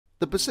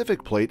The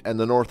Pacific Plate and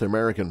the North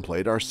American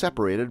Plate are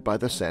separated by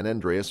the San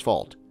Andreas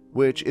Fault,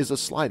 which is a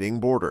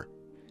sliding border.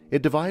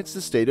 It divides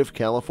the state of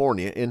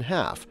California in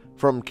half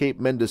from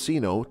Cape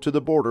Mendocino to the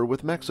border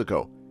with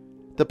Mexico.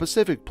 The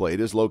Pacific Plate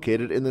is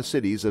located in the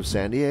cities of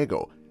San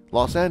Diego,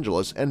 Los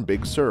Angeles, and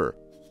Big Sur.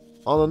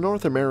 On the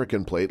North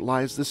American Plate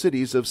lies the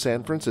cities of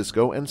San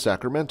Francisco and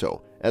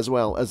Sacramento, as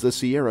well as the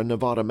Sierra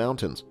Nevada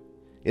mountains.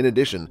 In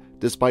addition,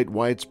 despite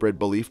widespread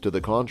belief to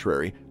the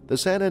contrary, the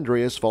San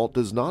Andreas Fault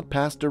does not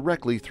pass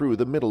directly through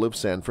the middle of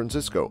San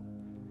Francisco.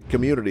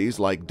 Communities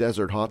like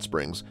Desert Hot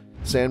Springs,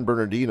 San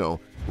Bernardino,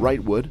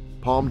 Wrightwood,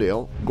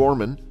 Palmdale,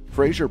 Gorman,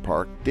 Frazier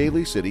Park,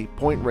 Daly City,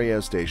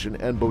 Reyes Station,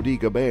 and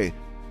Bodega Bay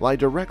lie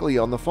directly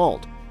on the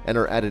fault and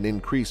are at an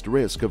increased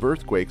risk of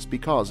earthquakes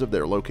because of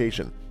their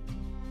location.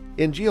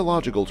 In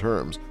geological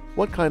terms,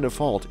 what kind of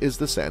fault is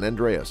the San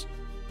Andreas?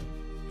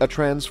 A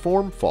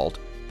transform fault,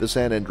 the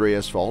San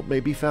Andreas Fault may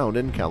be found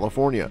in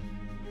California.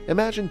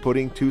 Imagine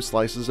putting two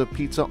slices of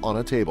pizza on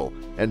a table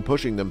and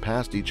pushing them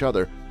past each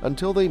other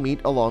until they meet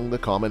along the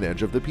common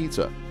edge of the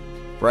pizza.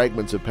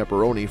 Fragments of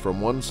pepperoni from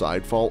one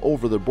side fall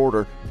over the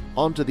border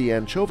onto the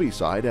anchovy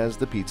side as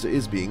the pizza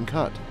is being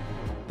cut.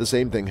 The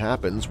same thing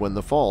happens when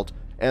the fault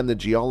and the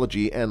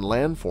geology and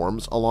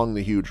landforms along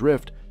the huge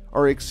rift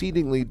are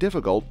exceedingly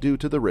difficult due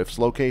to the rift's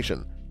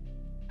location.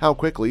 How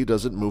quickly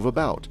does it move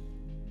about?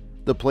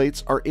 The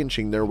plates are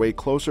inching their way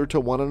closer to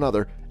one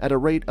another at a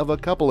rate of a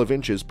couple of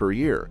inches per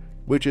year,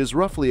 which is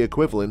roughly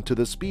equivalent to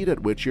the speed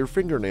at which your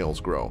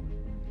fingernails grow.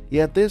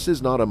 Yet this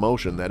is not a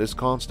motion that is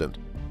constant.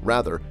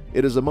 Rather,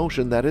 it is a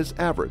motion that is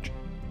average.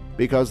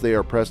 Because they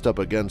are pressed up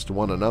against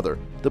one another,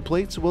 the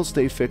plates will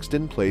stay fixed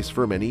in place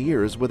for many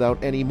years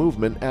without any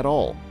movement at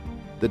all.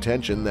 The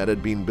tension that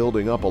had been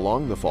building up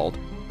along the fault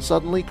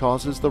suddenly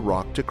causes the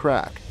rock to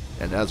crack,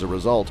 and as a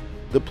result,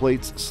 the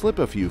plates slip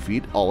a few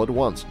feet all at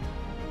once.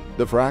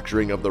 The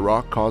fracturing of the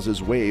rock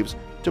causes waves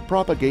to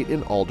propagate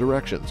in all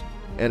directions,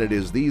 and it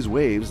is these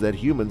waves that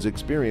humans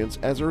experience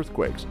as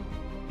earthquakes.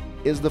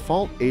 Is the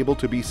fault able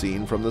to be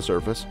seen from the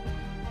surface?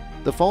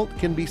 The fault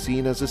can be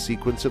seen as a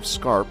sequence of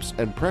scarps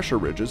and pressure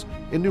ridges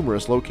in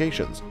numerous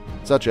locations,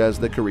 such as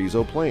the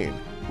Carrizo Plain,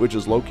 which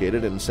is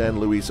located in San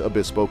Luis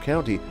Obispo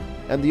County,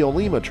 and the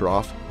Olima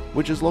Trough,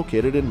 which is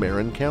located in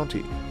Marin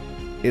County.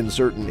 In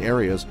certain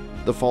areas,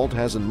 the fault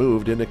hasn't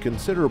moved in a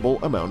considerable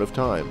amount of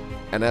time,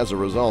 and as a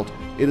result,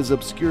 it is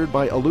obscured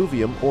by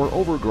alluvium or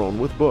overgrown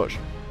with bush.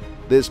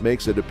 This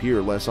makes it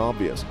appear less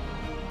obvious.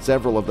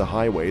 Several of the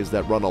highways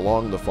that run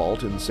along the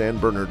fault in San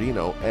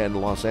Bernardino and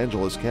Los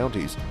Angeles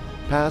counties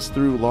pass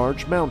through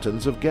large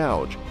mountains of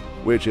gouge,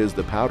 which is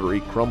the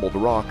powdery, crumbled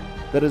rock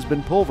that has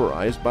been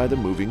pulverized by the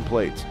moving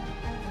plates.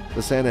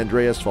 The San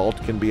Andreas Fault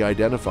can be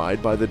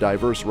identified by the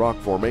diverse rock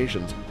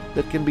formations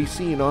that can be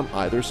seen on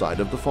either side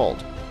of the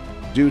fault.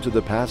 Due to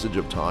the passage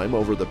of time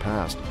over the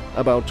past,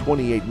 about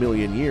 28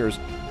 million years,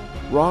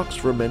 rocks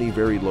from many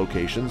varied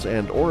locations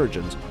and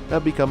origins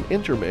have become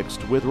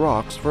intermixed with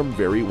rocks from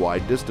very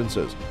wide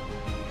distances.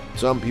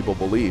 Some people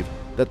believe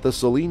that the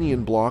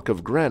Selenian block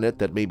of granite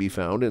that may be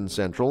found in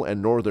central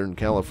and northern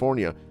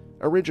California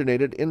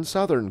originated in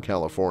southern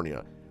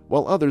California,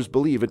 while others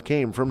believe it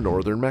came from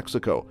northern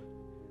Mexico.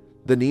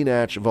 The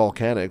Nenach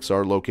volcanics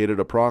are located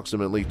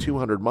approximately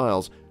 200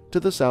 miles to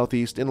the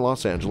southeast in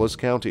Los Angeles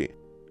County,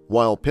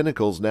 while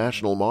Pinnacles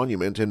National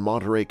Monument in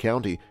Monterey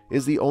County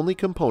is the only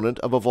component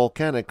of a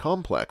volcanic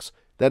complex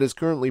that is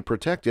currently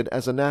protected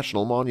as a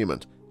national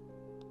monument.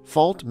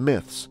 Fault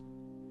myths.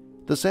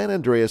 The San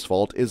Andreas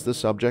Fault is the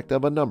subject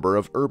of a number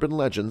of urban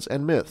legends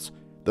and myths,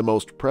 the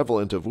most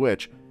prevalent of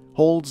which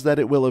holds that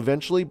it will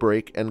eventually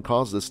break and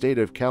cause the state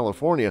of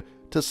California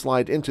to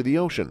slide into the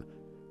ocean.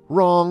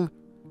 Wrong!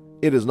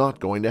 It is not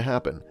going to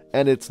happen,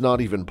 and it's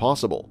not even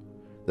possible.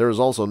 There is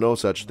also no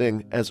such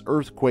thing as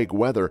earthquake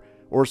weather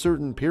or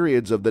certain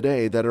periods of the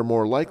day that are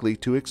more likely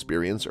to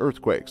experience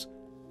earthquakes.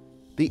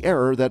 The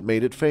error that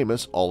made it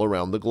famous all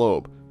around the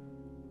globe.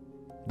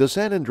 The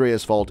San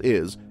Andreas Fault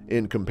is,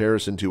 in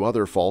comparison to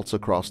other faults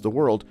across the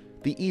world,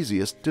 the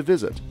easiest to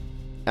visit.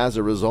 As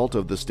a result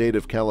of the state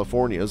of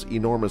California's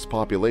enormous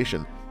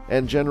population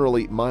and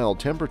generally mild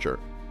temperature,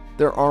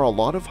 there are a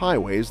lot of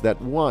highways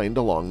that wind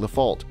along the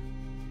fault.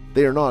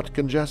 They are not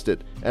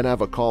congested and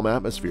have a calm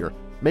atmosphere,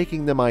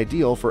 making them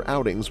ideal for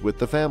outings with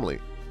the family.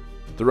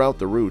 Throughout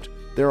the route,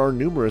 there are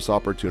numerous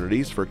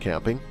opportunities for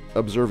camping,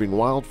 observing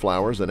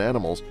wildflowers and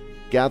animals,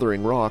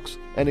 gathering rocks,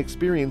 and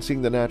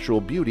experiencing the natural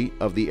beauty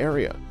of the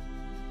area.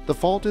 The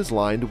fault is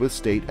lined with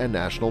state and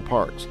national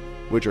parks,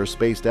 which are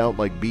spaced out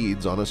like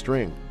beads on a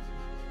string.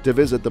 To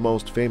visit the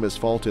most famous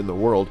fault in the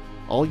world,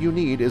 all you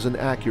need is an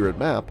accurate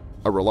map,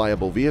 a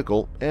reliable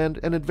vehicle, and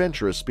an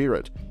adventurous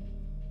spirit.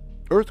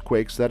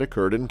 Earthquakes that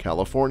occurred in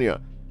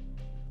California.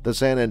 The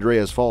San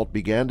Andreas Fault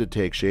began to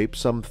take shape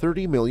some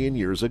 30 million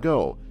years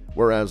ago,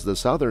 whereas the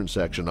southern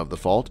section of the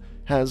fault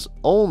has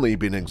only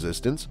been in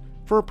existence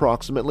for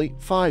approximately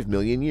 5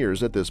 million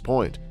years at this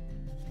point.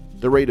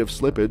 The rate of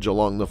slippage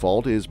along the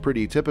fault is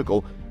pretty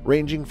typical,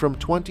 ranging from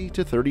 20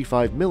 to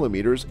 35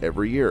 millimeters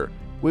every year,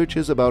 which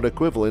is about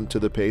equivalent to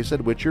the pace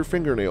at which your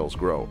fingernails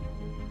grow.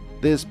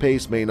 This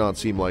pace may not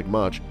seem like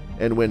much,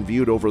 and when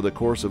viewed over the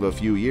course of a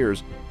few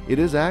years, it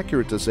is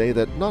accurate to say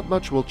that not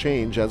much will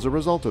change as a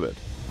result of it.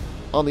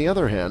 On the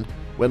other hand,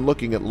 when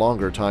looking at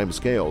longer time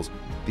scales,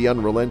 the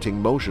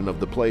unrelenting motion of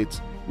the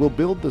plates will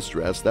build the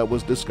stress that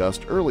was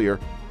discussed earlier,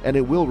 and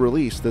it will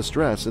release the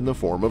stress in the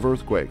form of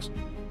earthquakes.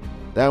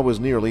 That was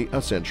nearly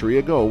a century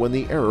ago when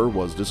the error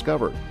was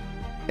discovered.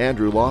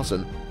 Andrew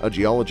Lawson, a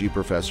geology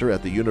professor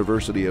at the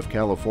University of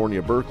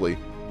California, Berkeley,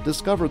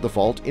 discovered the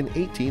fault in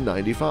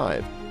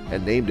 1895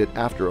 and named it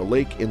after a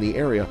lake in the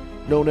area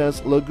known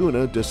as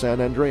Laguna de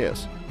San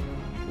Andreas.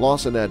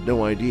 Lawson had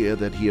no idea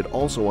that he had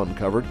also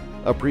uncovered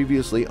a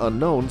previously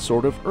unknown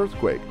sort of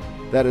earthquake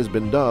that has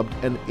been dubbed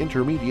an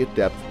intermediate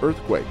depth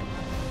earthquake.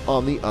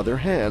 On the other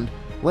hand,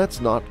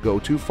 let's not go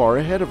too far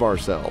ahead of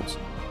ourselves.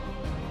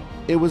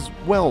 It was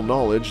well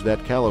knowledge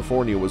that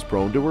California was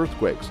prone to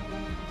earthquakes.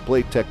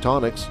 Plate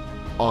tectonics,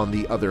 on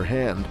the other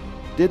hand,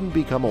 didn't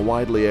become a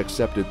widely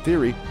accepted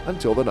theory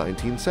until the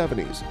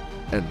 1970s,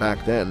 and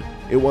back then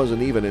it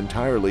wasn't even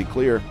entirely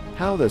clear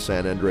how the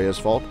San Andreas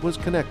Fault was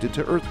connected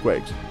to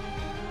earthquakes.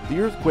 The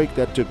earthquake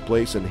that took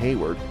place in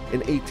Hayward in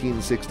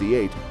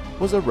 1868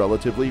 was a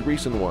relatively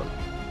recent one,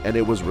 and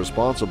it was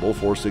responsible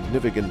for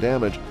significant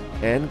damage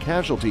and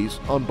casualties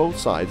on both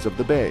sides of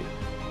the bay.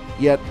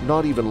 Yet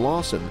not even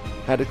Lawson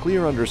had a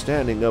clear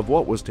understanding of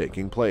what was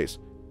taking place.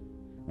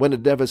 When a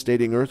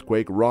devastating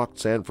earthquake rocked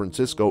San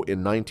Francisco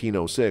in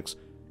 1906,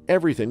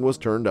 everything was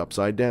turned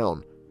upside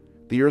down.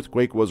 The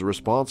earthquake was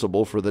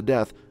responsible for the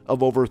death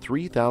of over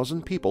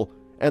 3,000 people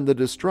and the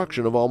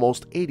destruction of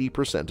almost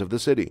 80% of the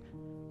city.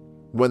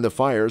 When the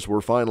fires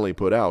were finally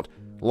put out,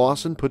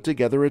 Lawson put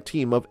together a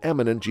team of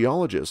eminent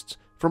geologists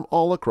from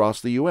all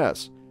across the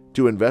U.S.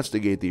 to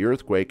investigate the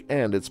earthquake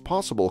and its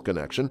possible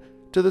connection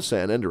to the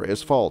San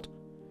Andreas Fault.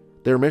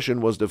 Their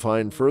mission was to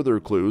find further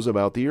clues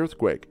about the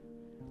earthquake.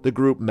 The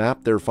group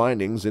mapped their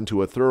findings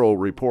into a thorough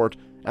report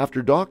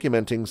after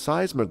documenting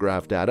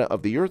seismograph data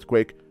of the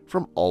earthquake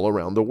from all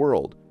around the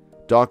world,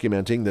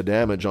 documenting the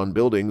damage on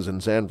buildings in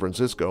San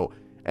Francisco,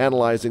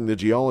 analyzing the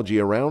geology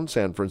around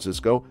San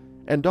Francisco,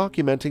 and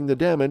documenting the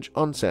damage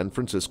on San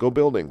Francisco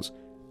buildings,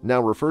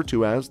 now referred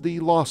to as the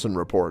Lawson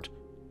Report.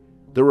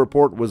 The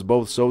report was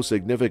both so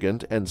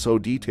significant and so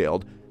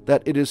detailed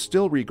that it is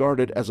still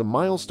regarded as a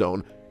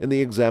milestone in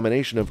the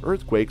examination of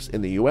earthquakes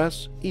in the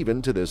U.S.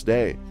 even to this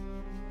day.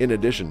 In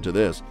addition to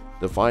this,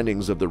 the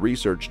findings of the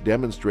research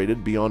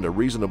demonstrated beyond a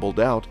reasonable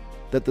doubt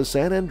that the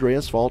San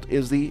Andreas Fault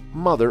is the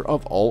mother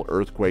of all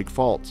earthquake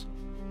faults.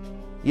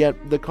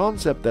 Yet, the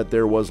concept that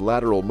there was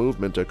lateral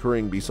movement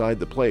occurring beside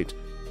the plate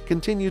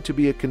continued to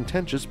be a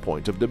contentious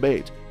point of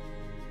debate.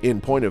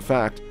 In point of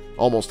fact,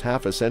 almost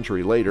half a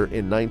century later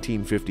in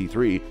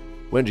 1953,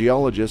 when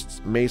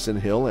geologists Mason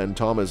Hill and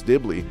Thomas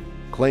Dibley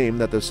claimed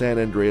that the San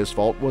Andreas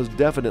Fault was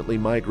definitely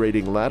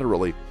migrating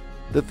laterally,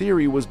 the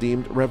theory was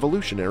deemed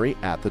revolutionary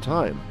at the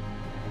time.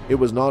 It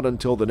was not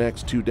until the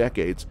next 2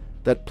 decades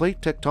that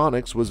plate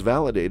tectonics was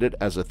validated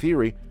as a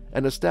theory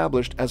and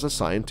established as a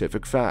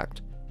scientific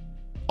fact.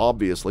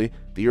 Obviously,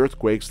 the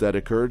earthquakes that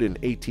occurred in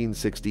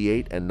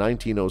 1868 and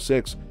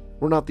 1906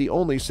 were not the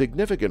only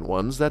significant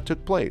ones that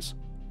took place.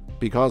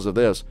 Because of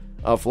this,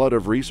 a flood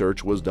of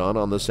research was done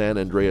on the San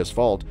Andreas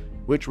Fault,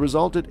 which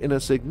resulted in a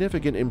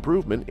significant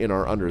improvement in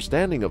our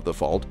understanding of the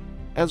fault,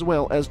 as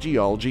well as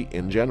geology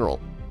in general.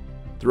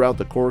 Throughout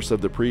the course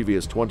of the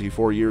previous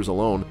 24 years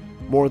alone,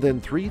 more than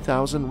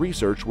 3,000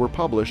 research were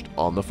published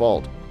on the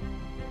fault.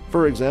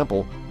 For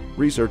example,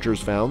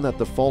 researchers found that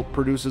the fault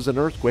produces an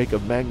earthquake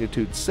of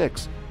magnitude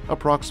 6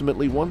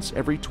 approximately once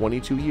every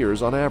 22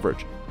 years on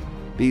average.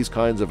 These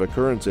kinds of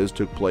occurrences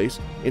took place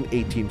in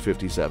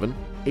 1857,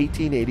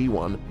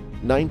 1881,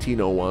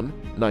 1901,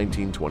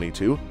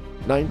 1922,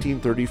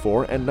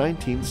 1934, and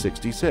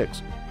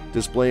 1966,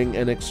 displaying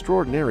an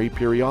extraordinary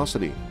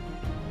periodicity.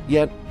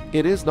 Yet,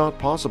 it is not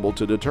possible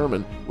to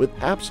determine with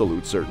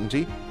absolute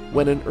certainty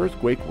when an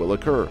earthquake will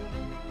occur.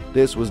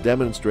 This was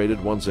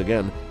demonstrated once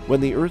again when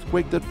the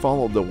earthquake that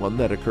followed the one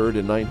that occurred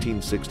in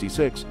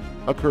 1966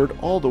 occurred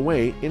all the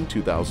way in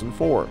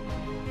 2004.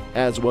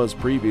 As was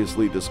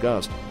previously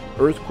discussed,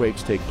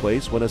 earthquakes take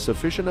place when a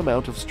sufficient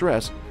amount of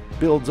stress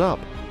builds up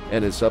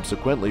and is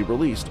subsequently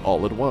released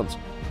all at once.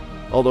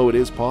 Although it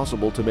is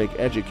possible to make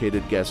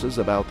educated guesses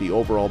about the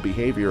overall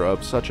behavior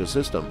of such a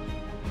system,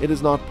 it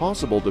is not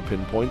possible to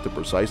pinpoint the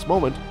precise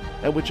moment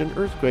at which an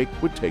earthquake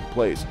would take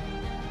place.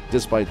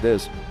 Despite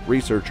this,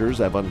 researchers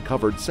have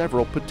uncovered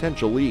several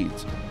potential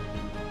leads.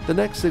 The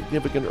next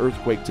significant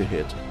earthquake to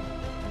hit.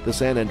 The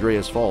San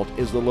Andreas Fault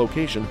is the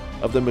location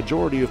of the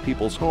majority of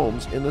people's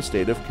homes in the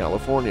state of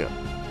California.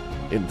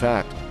 In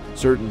fact,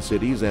 certain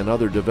cities and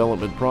other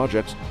development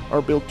projects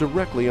are built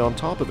directly on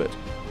top of it.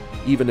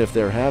 Even if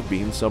there have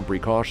been some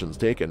precautions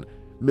taken,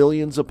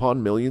 millions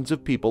upon millions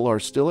of people are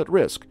still at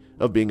risk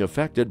of being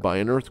affected by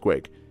an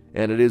earthquake,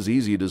 and it is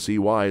easy to see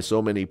why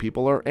so many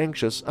people are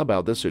anxious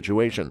about the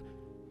situation.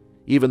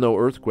 Even though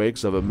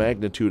earthquakes of a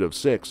magnitude of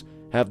 6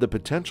 have the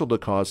potential to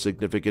cause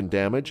significant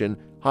damage in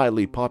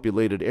highly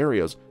populated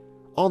areas,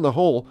 on the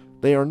whole,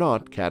 they are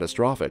not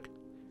catastrophic.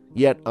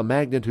 Yet a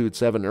magnitude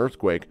 7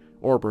 earthquake,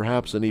 or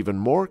perhaps an even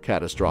more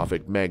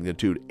catastrophic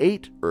magnitude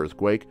 8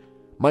 earthquake,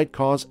 might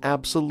cause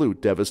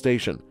absolute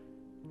devastation.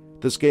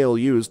 The scale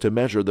used to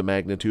measure the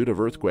magnitude of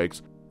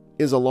earthquakes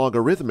is a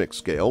logarithmic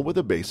scale with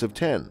a base of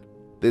 10.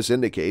 This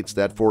indicates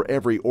that for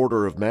every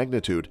order of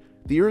magnitude,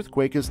 the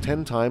earthquake is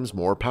 10 times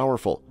more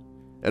powerful.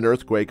 An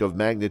earthquake of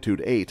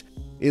magnitude 8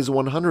 is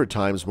 100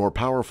 times more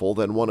powerful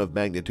than one of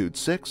magnitude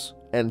 6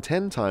 and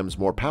 10 times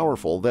more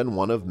powerful than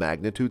one of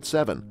magnitude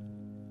 7.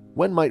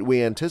 When might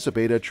we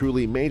anticipate a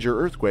truly major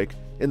earthquake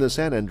in the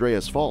San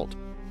Andreas Fault?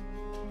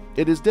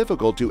 It is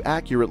difficult to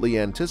accurately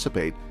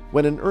anticipate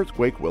when an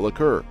earthquake will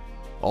occur.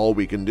 All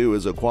we can do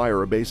is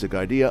acquire a basic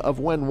idea of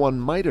when one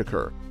might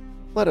occur.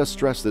 Let us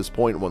stress this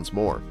point once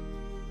more.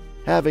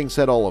 Having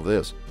said all of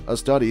this, a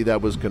study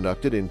that was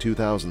conducted in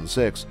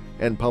 2006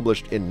 and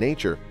published in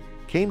Nature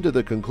came to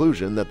the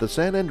conclusion that the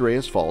San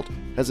Andreas Fault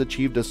has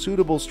achieved a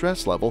suitable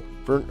stress level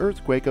for an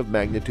earthquake of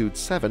magnitude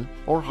 7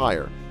 or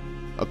higher.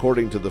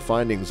 According to the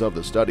findings of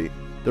the study,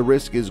 the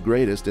risk is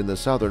greatest in the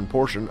southern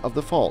portion of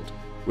the fault,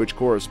 which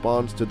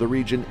corresponds to the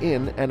region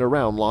in and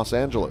around Los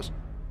Angeles.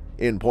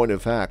 In point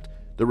of fact,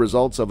 the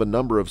results of a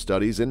number of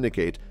studies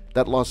indicate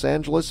that Los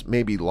Angeles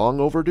may be long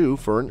overdue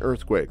for an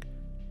earthquake.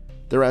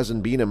 There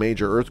hasn't been a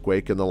major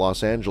earthquake in the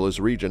Los Angeles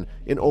region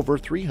in over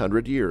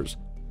 300 years.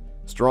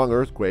 Strong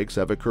earthquakes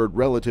have occurred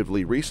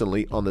relatively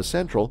recently on the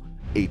central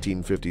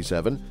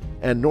 1857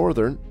 and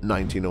northern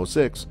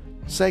 1906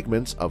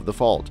 segments of the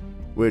fault,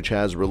 which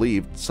has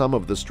relieved some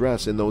of the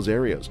stress in those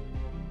areas.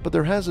 But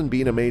there hasn't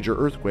been a major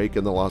earthquake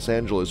in the Los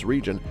Angeles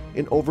region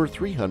in over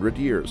 300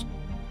 years.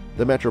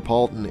 The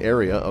metropolitan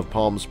area of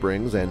Palm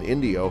Springs and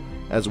Indio,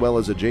 as well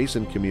as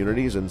adjacent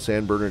communities in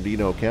San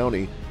Bernardino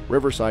County,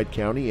 Riverside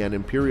County, and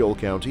Imperial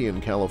County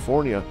in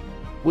California,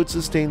 would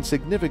sustain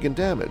significant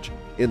damage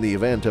in the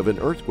event of an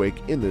earthquake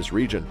in this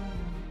region.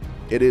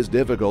 It is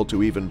difficult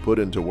to even put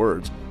into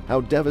words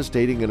how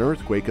devastating an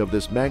earthquake of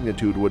this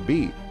magnitude would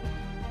be.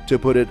 To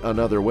put it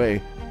another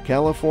way,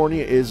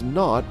 California is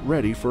not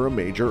ready for a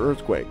major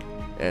earthquake,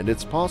 and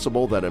it's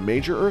possible that a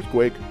major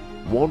earthquake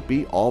won't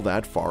be all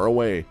that far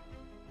away.